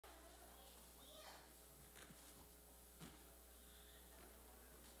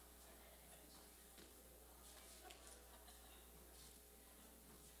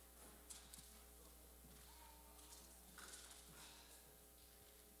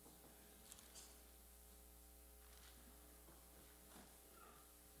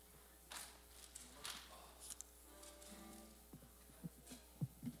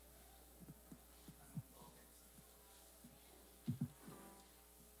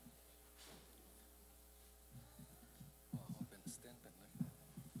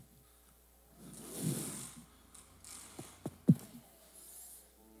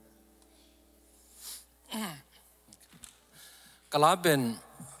Kalaben,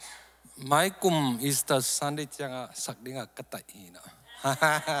 my kum is the Sunday changa sakdinga katai na.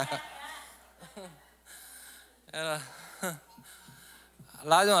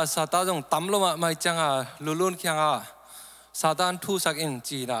 Lajong asatadong tamlo mai changa lulun kyanga satan thu sak in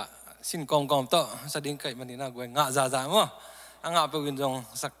chi na sin kong kong to sading kai manina gwe nga za mo anga pe win jong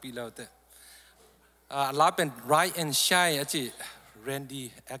sak pi lo te lapen right and shy achi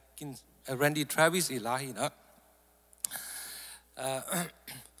Randy Travis ilahi na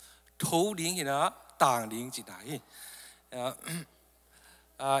thâu ding hina tang ding chi dai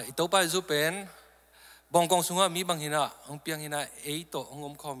ito pa zu pen bong kong sunga mi bang hina hong piang hina ei to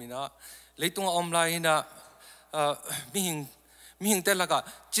hong khom hina leitung online hina mi hing te laka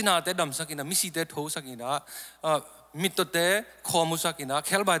china te dam sakina mi si te tho sakina mit to te khomu sakina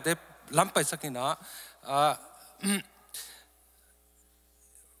khelba te lampai sakina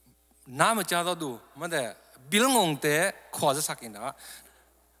nam cha do du made bilngong te kho za sakina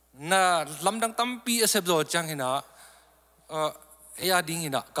na lamdang tampi asep zo chang hina ya ding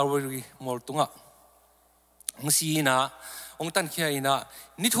hina kalwari mol tunga ngsi na ong tan khia ina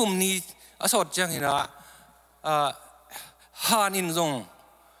ni thum ni asot chang hina han in zong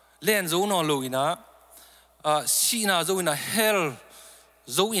len zo no lo ina si na zo ina hell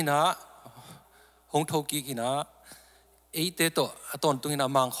zo ina hong tho ki ina ei te to aton tung ina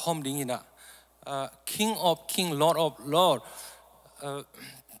mang khom ding ina king of king lord of lord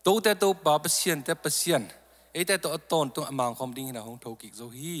to te to pa pasien te pasien ei te to aton tung mang khom ding ina hong tho ki zo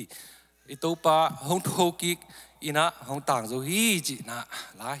hi ito pa hong tho ki ina hong tang zo hi ji na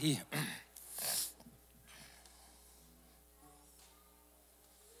la hi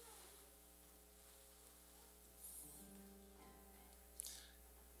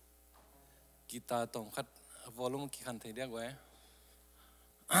kita tong khat volume ki khan thei dia gwe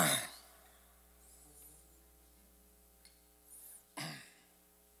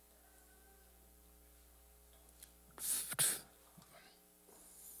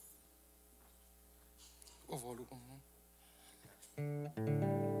volume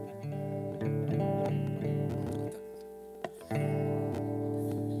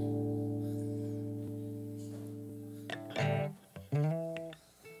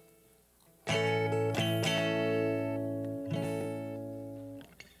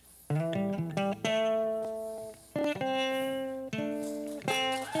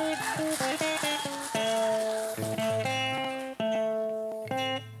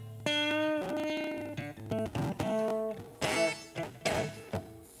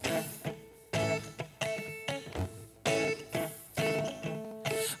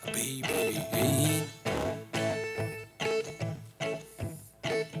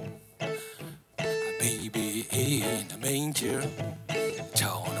baby in the manger,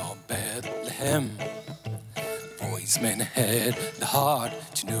 town of Bethlehem. Boys men had the heart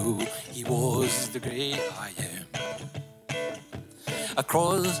to know he was the great I am.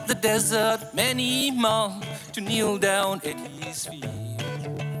 Across the desert, many miles to kneel down at his feet.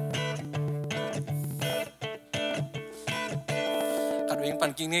 Kadwing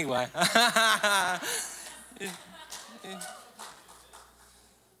pan king ni gwa.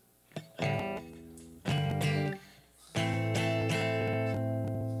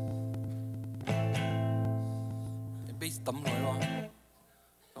 Bass tấm rồi mà,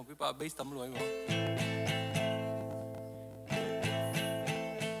 không biết ba bass tấm rồi mà.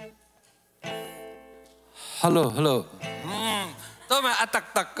 Hello, hello. Tôi mà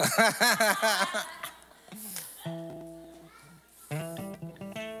tắc tắc.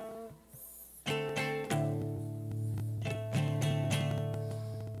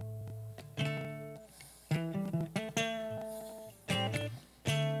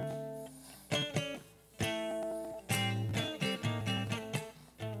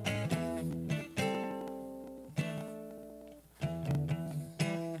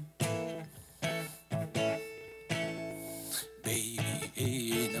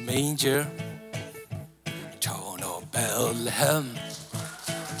 Manger, town of Bethlehem.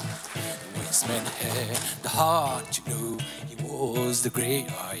 Wise men had the heart to know he was the great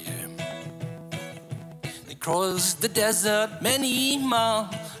I am. They crossed the desert many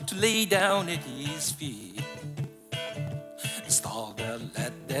miles to lay down at his feet. The star that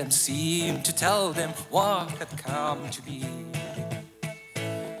led them seemed to tell them what had come to be.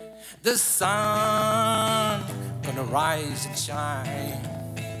 The sun gonna rise and shine,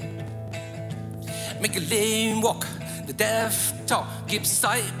 make a lame walk, the deaf talk, give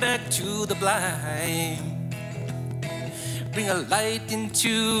sight back to the blind. Bring a light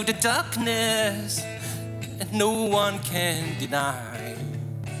into the darkness, and no one can deny.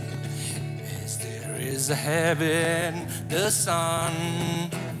 Is there is a heaven, the sun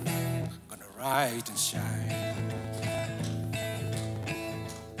gonna rise and shine.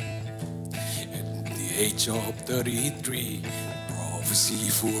 At the age of 33, prophecy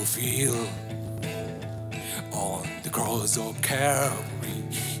fulfilled. On the cross of Calvary,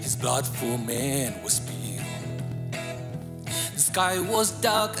 his blood for man was spilled. The sky was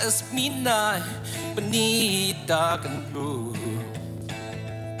dark as midnight, beneath dark and blue.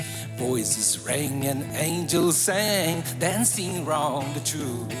 Voices rang and angels sang, dancing round the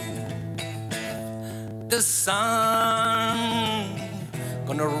true. The sun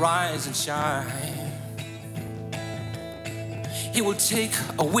gonna rise and shine. He will take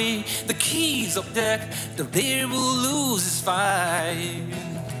away the keys of death. The devil will lose his fight.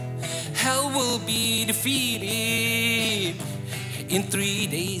 Hell will be defeated in 3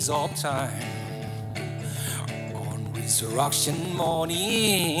 days of time. On resurrection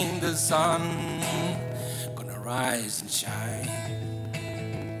morning, the sun gonna rise and shine.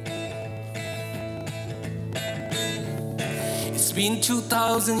 It's been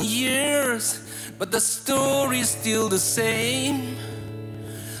 2,000 years, but the story's still the same.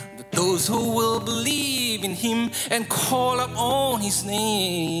 That those who will believe in him and call upon his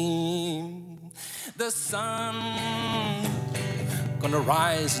name, the sun gonna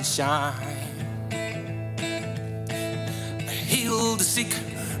rise and shine. Heal the sick,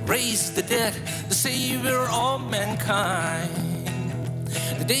 raise the dead, the Savior of mankind.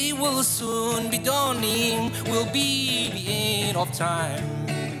 The day will soon be dawning, will be the end of time.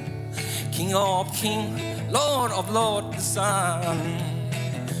 King of kings, Lord of lords, the sun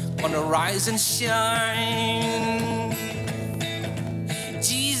gonna rise and shine.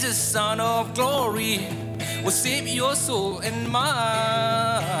 Jesus, Son of glory, will save your soul and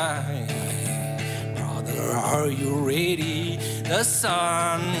mine. Brother, are you ready? The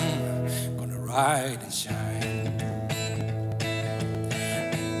sun gonna rise and shine.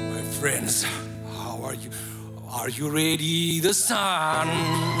 My friends, how are you? Are you ready? The sun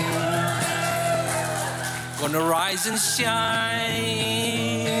gonna rise and shine.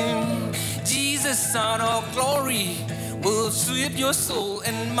 Jesus, Son of glory, will sweep your soul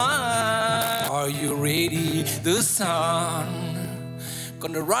and mine. Are you ready? The sun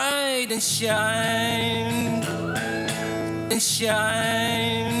gonna rise and shine and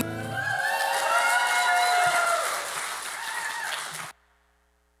shine.